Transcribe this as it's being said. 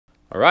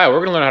All right, we're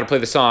gonna learn how to play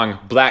the song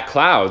Black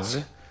Clouds,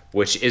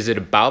 which is it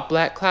about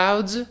black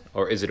clouds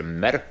or is it a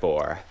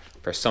metaphor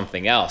for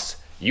something else?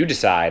 You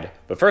decide.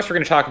 But first we're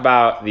gonna talk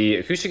about the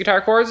acoustic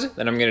guitar chords,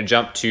 then I'm gonna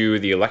jump to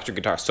the electric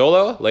guitar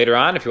solo later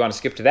on if you wanna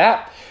skip to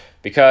that,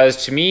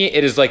 because to me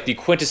it is like the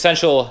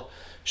quintessential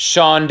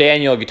Sean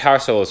Daniel guitar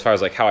solo as far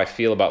as like how I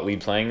feel about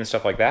lead playing and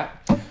stuff like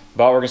that.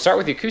 But we're gonna start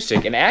with the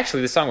acoustic, and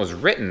actually this song was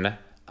written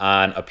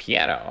on a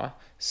piano.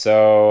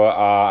 So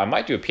I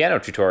might do a piano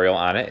tutorial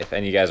on it. If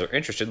any of you guys are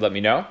interested, let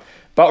me know.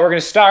 But we're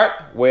gonna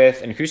start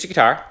with an acoustic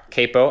guitar,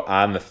 capo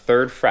on the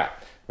 3rd fret.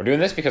 We're doing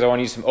this because I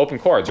wanna use some open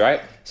chords,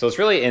 right? So it's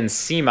really in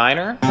C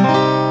minor,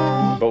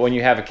 but when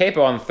you have a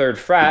capo on the 3rd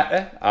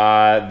fret,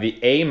 the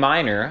A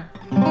minor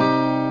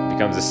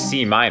becomes a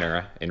C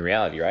minor in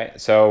reality, right?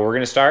 So we're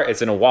gonna start,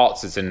 it's in a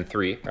waltz, it's in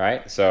 3,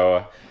 right?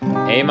 So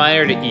A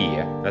minor to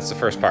E, that's the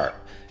first part.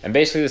 And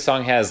basically the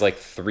song has like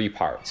 3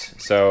 parts.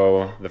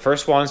 So the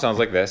first one sounds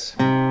like this.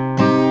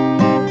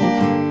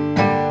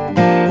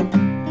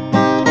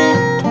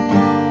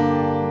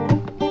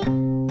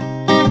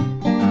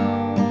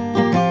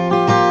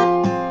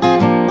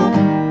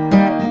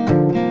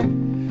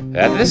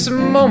 At this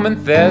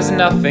moment there's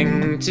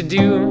nothing to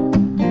do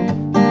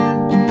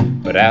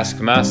but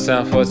ask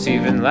myself what's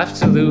even left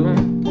to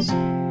lose.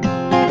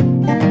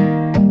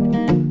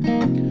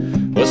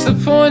 What's the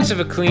point of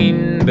a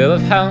clean bill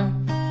of health?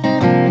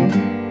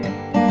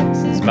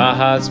 Since my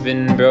heart's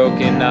been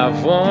broken,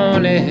 I've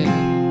worn it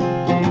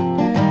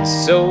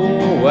so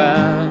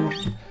well.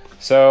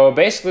 So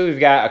basically we've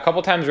got a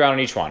couple times around on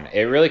each one.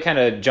 It really kind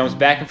of jumps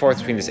back and forth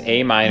between this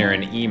A minor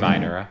and E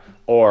minor,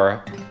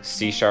 or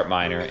C sharp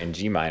minor and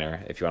G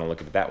minor, if you want to look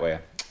at it that way.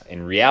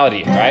 In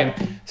reality, right?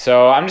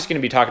 So I'm just going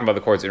to be talking about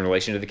the chords in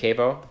relation to the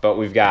capo, but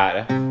we've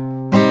got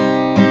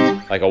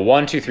like a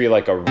 1, 2, 3,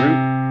 like a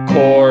root,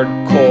 chord,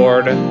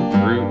 chord,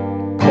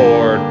 root,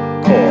 chord,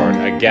 chord.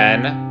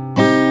 Again.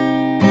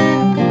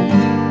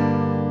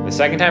 The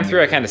second time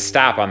through, I kind of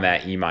stop on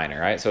that E minor,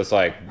 right? So it's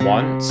like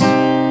once.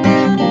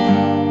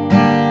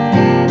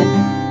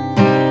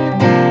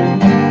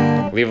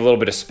 Leave a little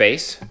bit of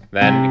space.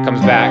 Then it comes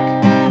back.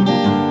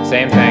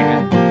 Same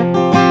thing.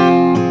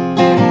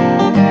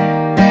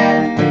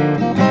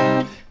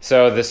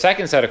 So the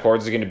second set of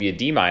chords is going to be a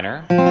D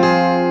minor.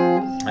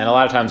 And a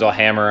lot of times I'll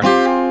hammer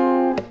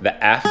the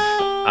F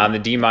on the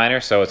D minor,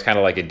 so it's kind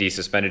of like a D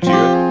suspended 2,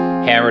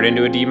 hammered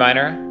into a D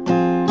minor,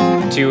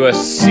 to a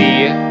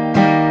C,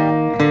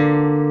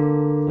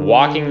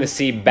 walking the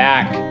C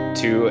back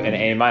to an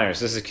A minor.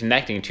 So this is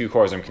connecting 2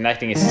 chords. I'm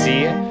connecting a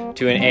C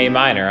to an A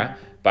minor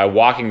by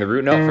walking the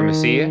root note from a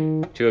C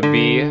to a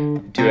B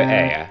to an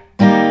A.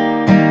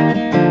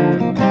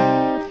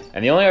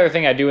 And the only other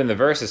thing I do in the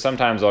verse is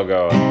sometimes I'll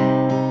go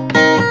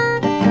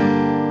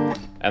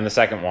and the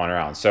second one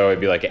around. So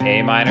it'd be like an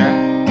A minor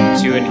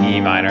to an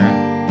E minor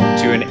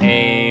to an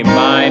A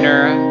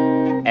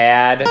minor,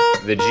 add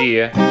the G,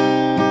 and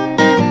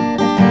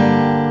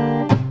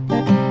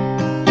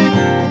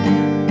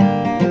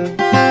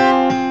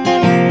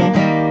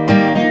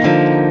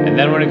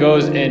then when it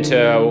goes into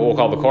what we'll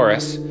call the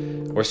chorus,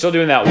 we're still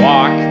doing that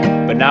walk,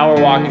 but now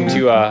we're walking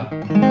to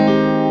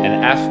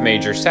an F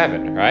major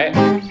 7, right?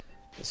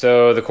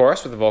 So the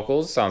chorus with the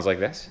vocals sounds like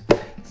this.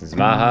 Since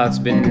my heart's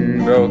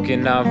been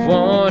broken, I've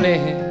worn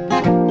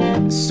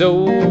it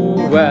so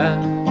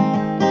well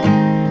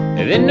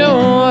that no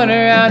one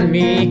around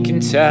me can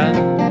tell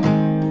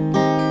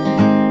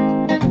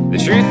the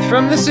truth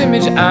from this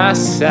image I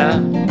sell.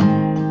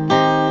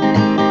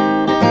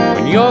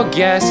 When your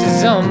guess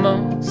is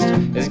almost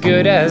as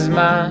good as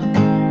mine.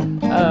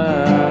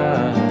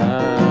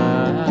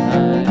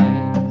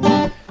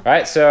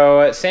 Right,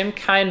 so same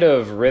kind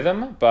of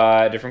rhythm,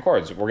 but different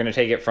chords. We're gonna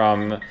take it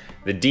from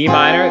the D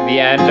minor, the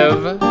end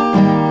of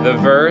the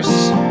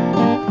verse,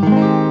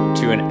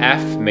 to an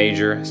F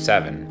major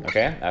 7,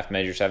 okay? F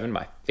major 7,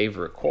 my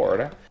favorite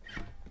chord.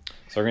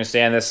 So we're gonna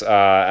stay on this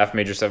F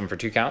major 7 for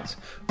 2 counts.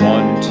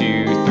 1,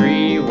 2,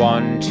 3,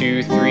 1,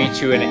 2, 3,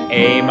 to an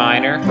A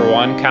minor for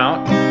 1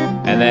 count,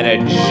 and then a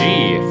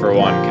G for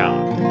 1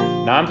 count.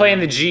 Now I'm playing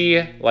the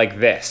G like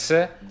this.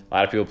 A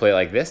lot of people play it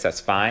like this,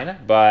 that's fine,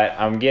 but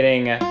I'm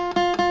getting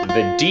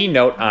the D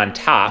note on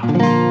top,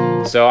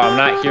 so I'm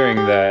not hearing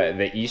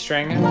the E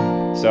string,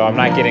 so I'm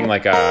not getting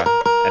like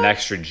an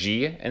extra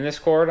G in this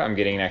chord, I'm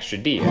getting an extra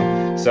D.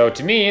 So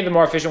to me, the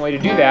more efficient way to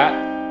do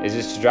that is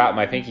just to drop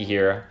my pinky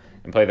here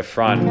and play the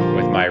front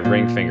with my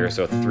ring finger,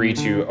 so 3,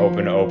 2,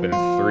 open, open,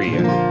 3.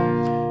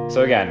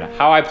 So again,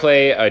 how I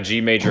play a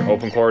G major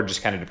open chord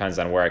just kind of depends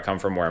on where I come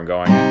from, where I'm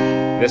going.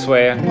 This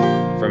way,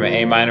 from an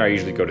A minor, I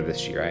usually go to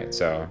this G, right?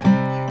 So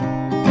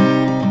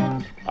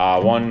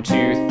 1,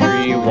 2,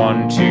 3,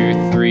 1,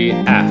 2, 3,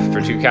 F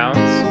for 2 counts.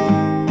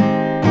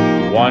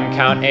 1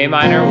 count A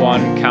minor,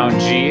 1 count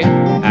G,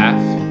 F.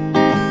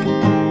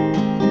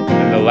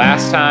 And the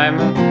last time,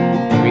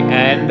 we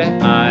end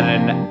on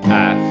an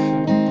F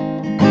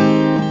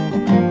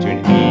to an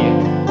E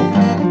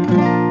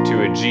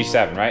to a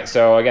G7, right?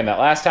 So again, that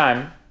last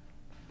time,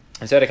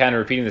 instead of kind of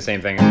repeating the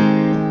same thing,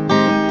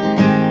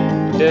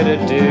 do do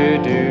do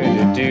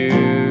do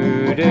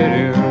do do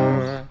do.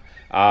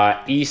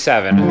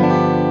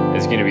 E7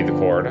 is gonna be the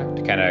chord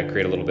to kind of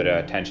create a little bit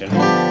of tension.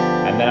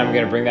 And then I'm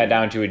gonna bring that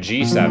down to a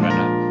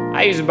G7.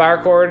 I use a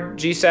bar chord,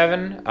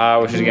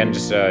 G7, which is again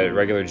just a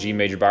regular G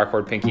major bar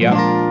chord, pinky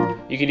up.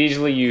 You could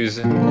easily use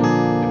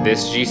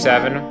this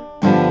G7.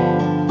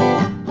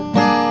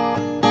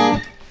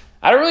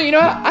 I don't really,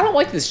 I don't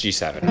like this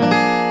G7.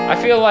 I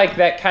feel like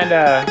that kind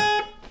of,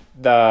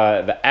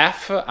 the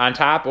F on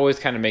top always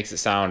kind of makes it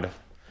sound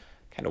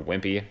kind of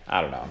wimpy. I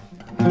don't know.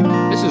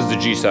 This is the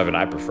G7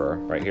 I prefer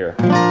right here.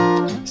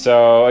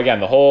 So again,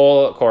 the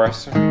whole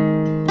chorus.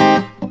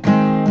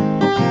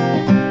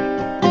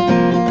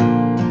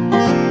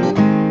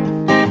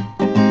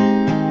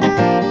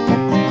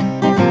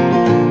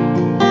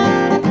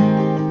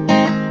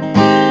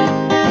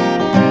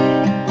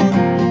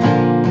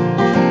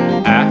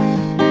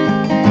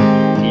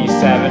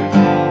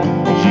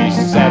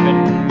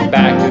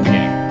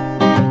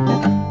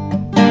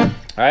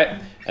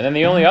 And then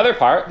the only other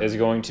part is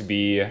going to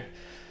be, I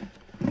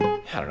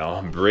don't know,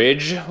 a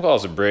bridge. We'll call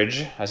this a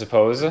bridge, I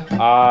suppose. And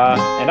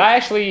I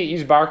actually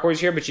use bar chords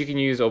here, but you can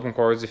use open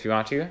chords if you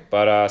want to.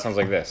 But it sounds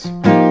like this.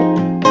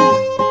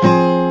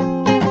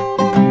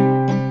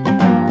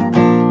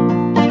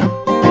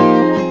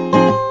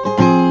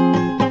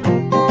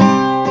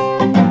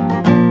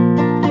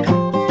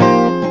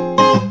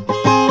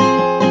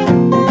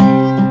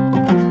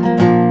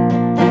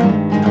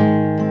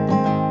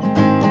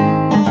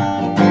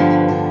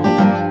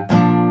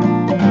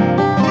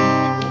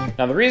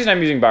 Now the reason I'm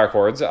using bar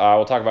chords,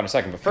 we'll talk about in a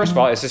second, but first of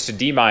all, it's just a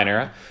D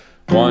minor.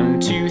 1,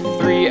 2,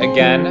 3,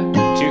 again,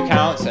 2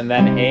 counts, and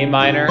then A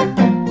minor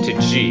to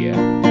G.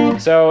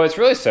 So it's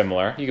really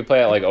similar. You could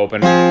play it like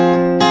open.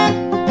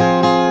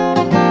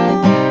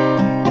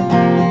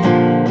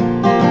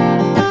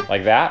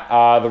 Like that.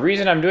 The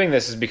reason I'm doing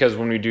this is because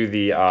when we do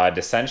the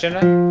dissension,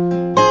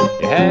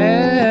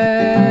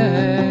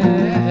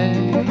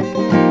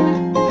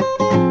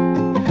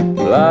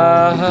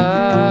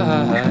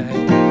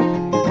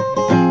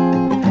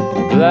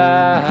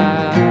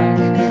 black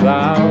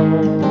cloud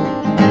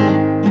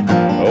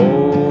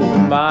over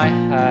my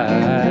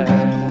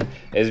head,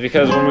 is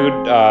because when we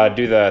would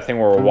do the thing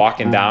where we're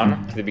walking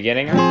down to the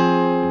beginning,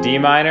 D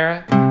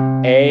minor,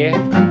 A,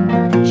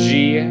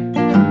 G, F,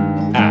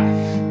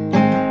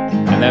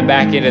 and then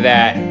back into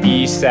that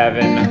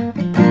E7,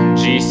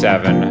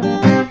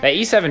 G7. That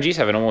E7,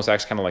 G7 almost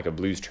acts kind of like a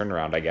blues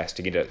turnaround, I guess,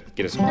 to get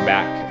us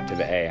back to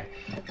the A.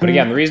 But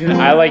again, the reason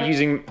I like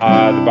using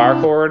the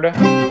bar chord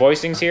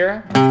voicings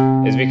here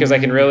is because I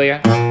can really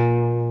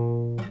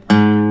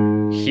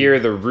hear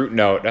the root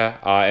note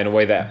in a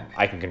way that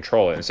I can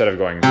control it instead of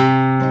going.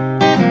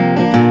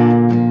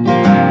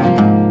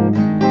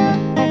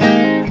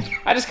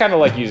 I just kind of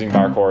like using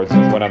bar chords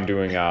when I'm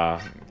doing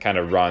kind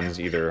of runs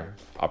either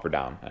up or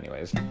down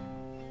anyways.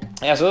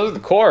 Yeah, so those are the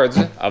chords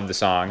of the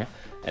song.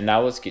 And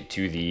now let's get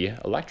to the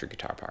electric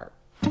guitar part.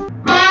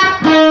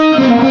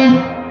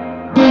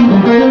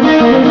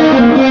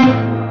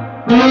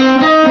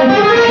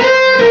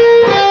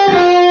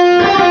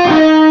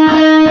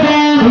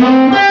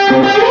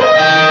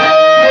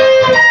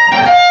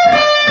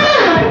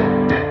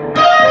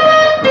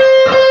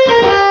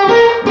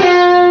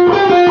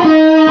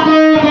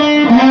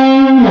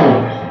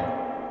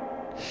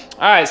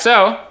 All right,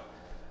 so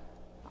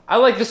I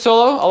like this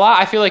solo a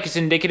lot. I feel like it's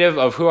indicative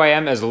of who I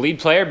am as a lead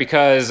player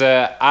because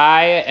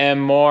I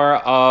am more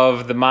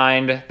of the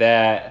mind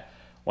that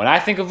when I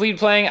think of lead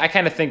playing, I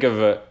kind of think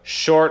of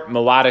short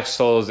melodic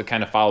solos that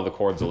kind of follow the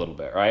chords a little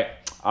bit, right?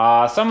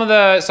 Some of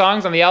the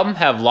songs on the album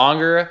have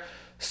longer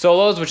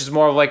solos, which is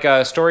more of like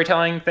a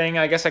storytelling thing,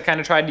 I guess I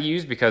kind of tried to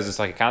use because it's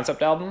like a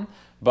concept album.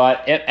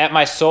 But at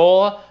my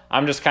soul,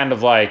 I'm just kind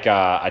of like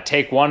I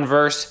take one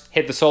verse,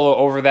 hit the solo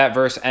over that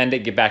verse, end it,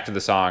 get back to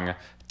the song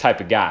type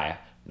of guy.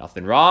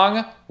 Nothing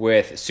wrong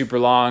with super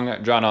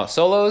long, drawn-out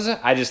solos.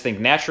 I just think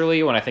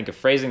naturally, when I think of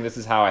phrasing, this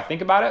is how I think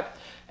about it.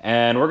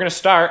 And we're going to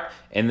start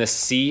in the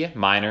C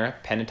minor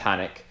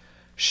pentatonic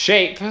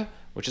shape,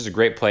 which is a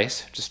great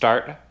place to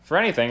start for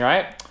anything,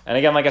 right? And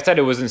again, like I said,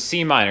 it was in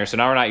C minor, so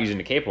now we're not using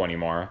the capo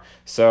anymore.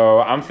 So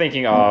I'm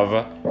thinking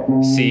of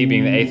C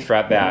being the 8th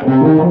fret,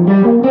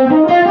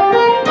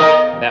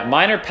 that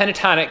minor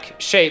pentatonic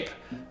shape,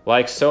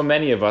 like so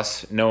many of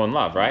us know and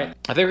love, right?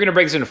 I think we're gonna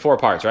break this into 4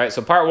 parts, right?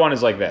 So part 1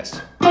 is like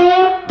this.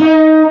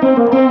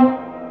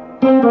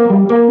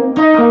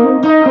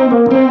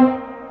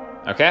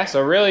 Okay,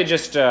 so really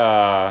just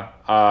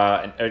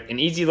an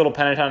easy little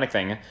pentatonic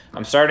thing.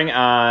 I'm starting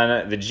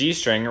on the G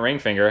string, ring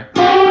finger,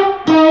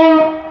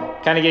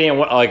 kind of getting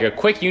like a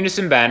quick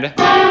unison bend,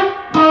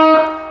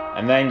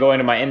 and then going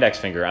to my index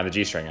finger on the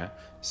G string.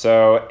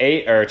 So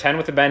 8 or 10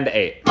 with the bend to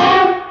 8.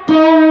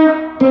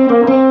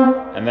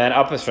 And then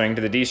up a string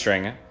to the D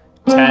string,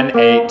 10,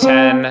 8,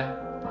 10,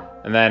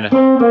 and then.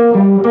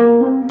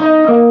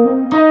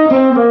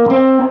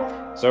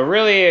 So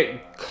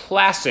really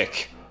classy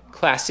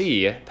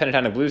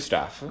pentatonic blues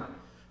stuff.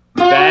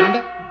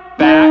 Bend,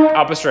 back,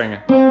 up a string.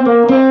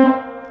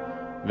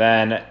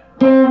 Then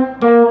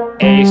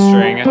A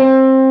string.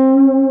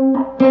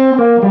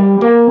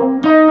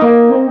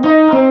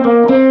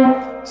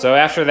 So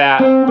after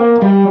that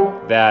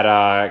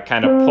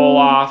kind of pull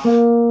off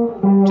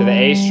to the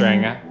A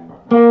string,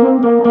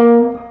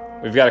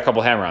 we've got a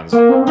couple hammer-ons.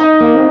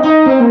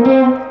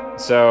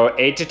 So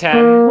 8 to 10,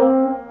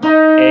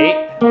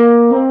 8.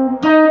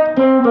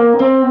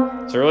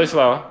 So really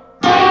slow.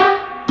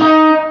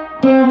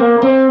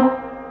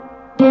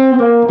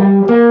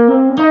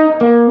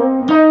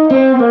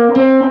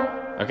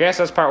 Okay,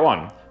 so that's part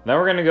 1. Then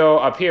we're gonna go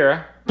up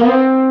here.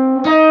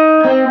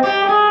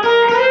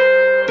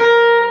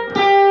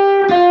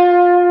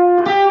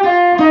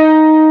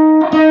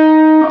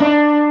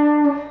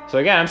 So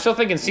again, I'm still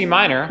thinking C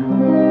minor.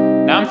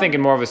 Now I'm thinking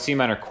more of a C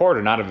minor chord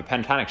and not of a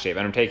pentatonic shape,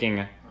 and I'm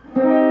taking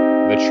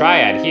the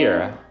triad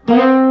here.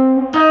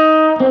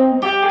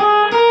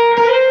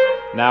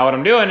 Now what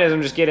I'm doing is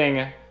I'm just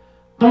getting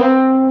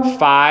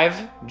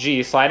 5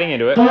 G, sliding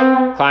into it,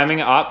 climbing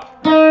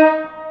up,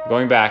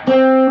 going back.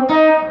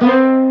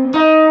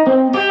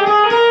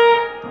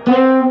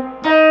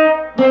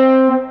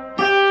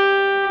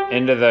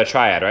 Into the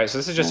triad, right? So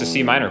this is just a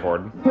C minor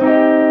chord.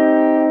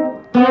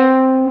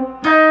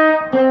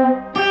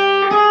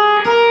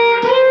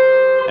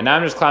 And now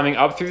I'm just climbing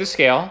up through the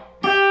scale.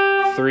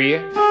 3,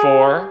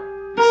 4,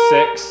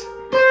 6,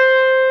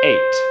 8.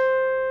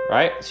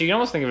 Right? So you can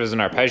almost think of it as an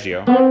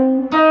arpeggio.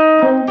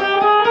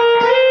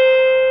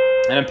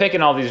 And I'm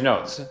picking all these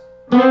notes.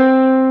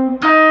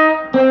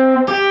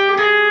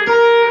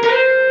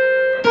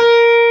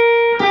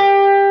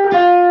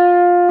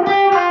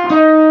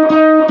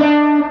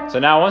 So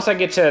now once I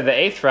get to the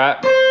 8th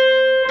fret,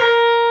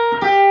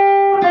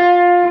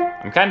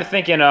 I'm kind of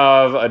thinking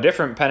of a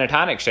different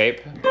pentatonic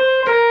shape.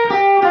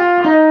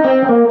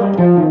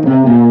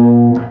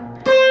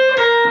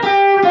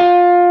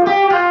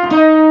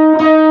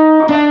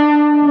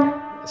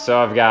 So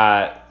I've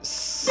got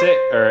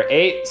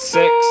 8,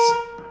 6,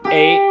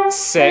 8,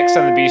 6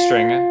 on the B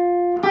string.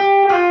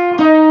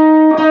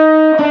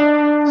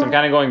 So I'm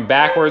kind of going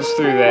backwards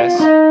through this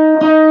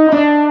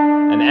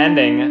and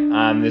ending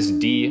on this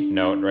D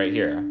note right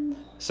here.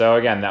 So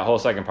again, that whole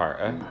second part.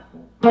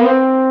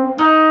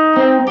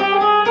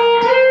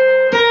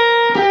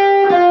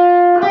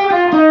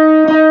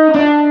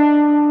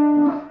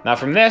 Now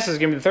from this is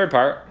going to be the third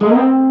part.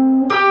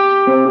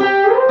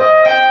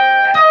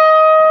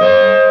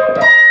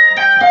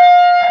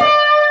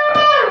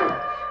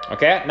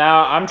 Okay,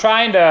 now I'm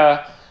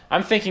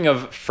thinking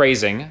of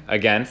phrasing,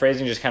 again,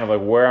 phrasing just kind of like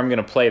where I'm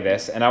gonna play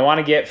this, and I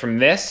wanna get from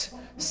this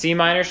C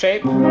minor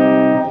shape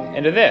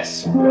into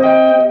this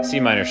C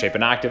minor shape,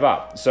 an octave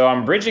up. So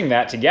I'm bridging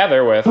that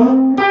together with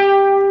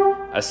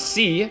a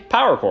C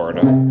power chord.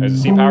 There's a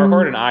C power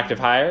chord, an octave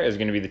higher is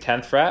gonna be the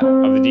 10th fret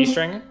of the D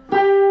string,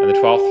 and the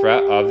 12th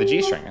fret of the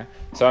G string.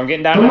 So I'm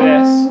getting down to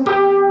this.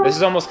 This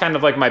is almost kind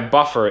of like my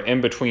buffer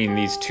in between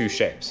these two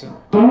shapes.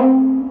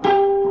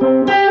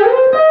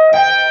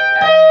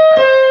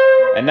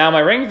 And now my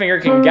ring finger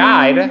can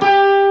guide,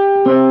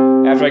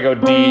 after I go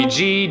D,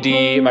 G,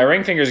 D, my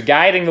ring finger's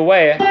guiding the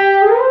way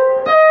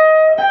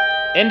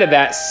into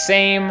that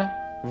same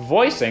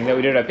voicing that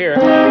we did up here.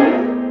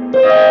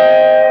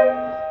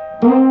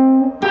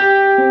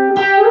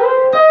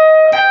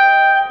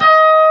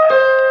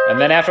 And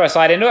then after I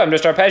slide into it, I'm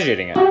just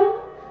arpeggiating it.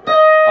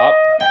 Up.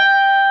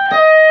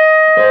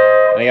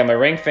 And again, my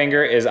ring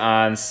finger is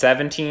on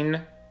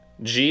 17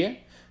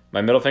 G.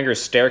 My middle finger is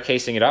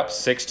staircasing it up,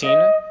 16.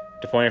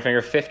 To pointer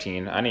finger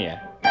 15 on E. And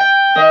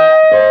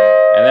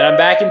then I'm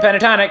back in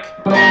pentatonic.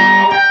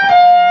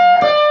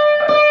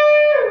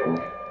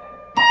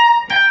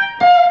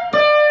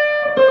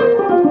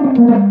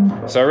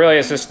 So really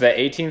it's just the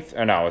 18th,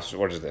 or no,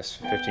 what is this?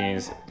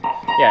 15's,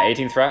 yeah,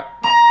 18th fret.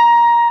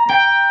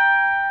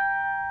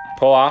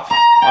 Pull off,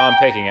 I'm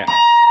picking it.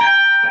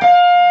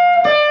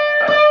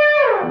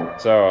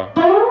 So.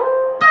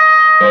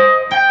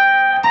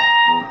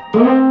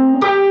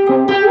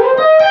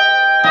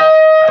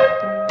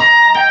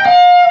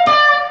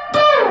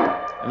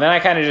 And then I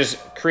kind of just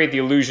create the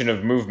illusion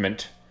of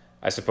movement,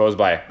 I suppose,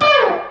 by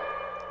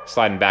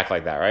sliding back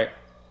like that, right?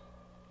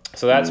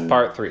 So that's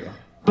part 3.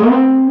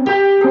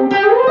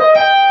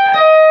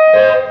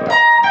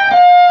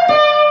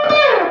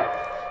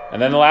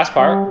 And then the last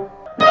part.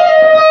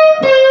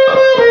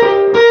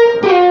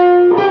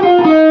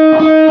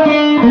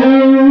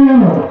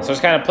 So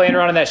it's kind of playing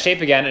around in that shape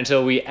again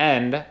until we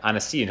end on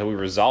a C, until we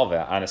resolve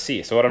it on a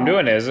C. So what I'm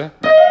doing is,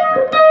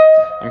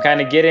 I'm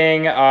kind of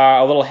getting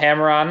a little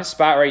hammer-on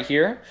spot right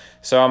here.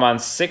 So I'm on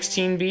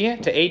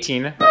 16B to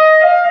 18. And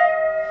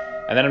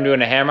then I'm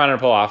doing a hammer-on and a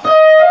pull-off.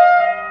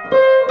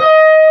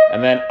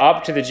 And then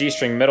up to the G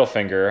string middle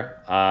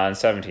finger on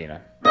 17.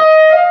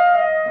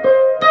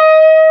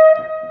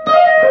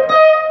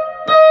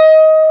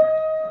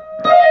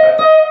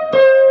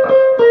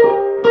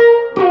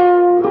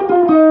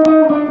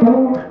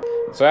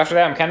 So after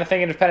that, I'm kind of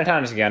thinking of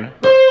pentatonics again.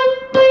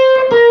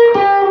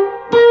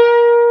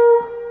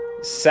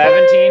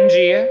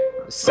 17G,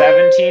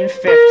 17,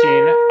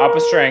 15, up a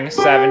string,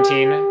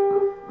 17.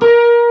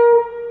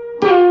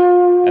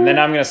 And then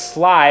I'm going to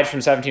slide from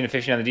 17 to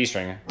 15 on the D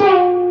string.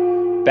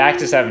 Back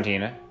to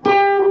 17.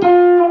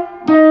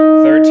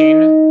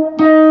 13,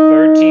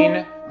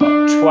 13,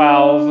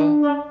 12,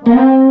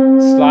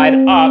 slide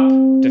up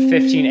to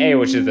 15A,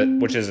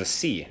 which is a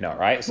C note,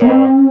 right? So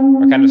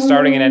we're kind of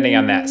starting and ending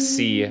on that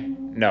C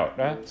note.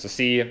 So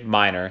C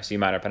minor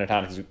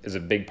pentatonic is a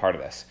big part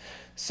of this.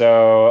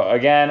 So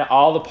again,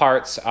 all the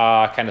parts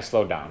kind of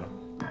slowed down.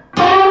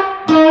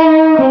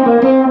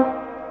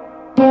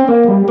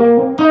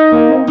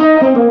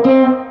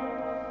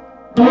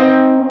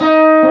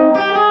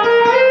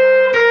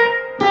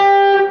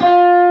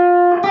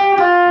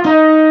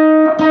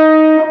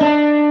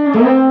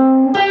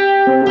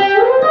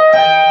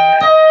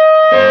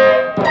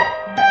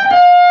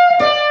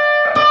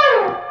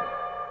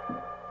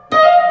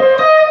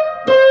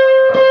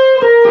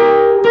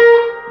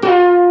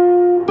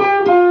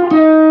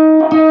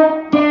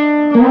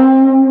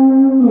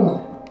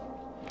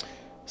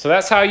 So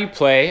that's how you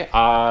play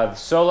the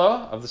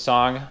solo of the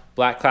song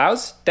Black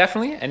Clouds.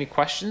 Definitely any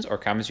questions or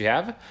comments you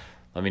have,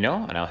 let me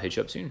know and I'll hit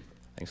you up soon.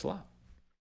 Thanks a lot.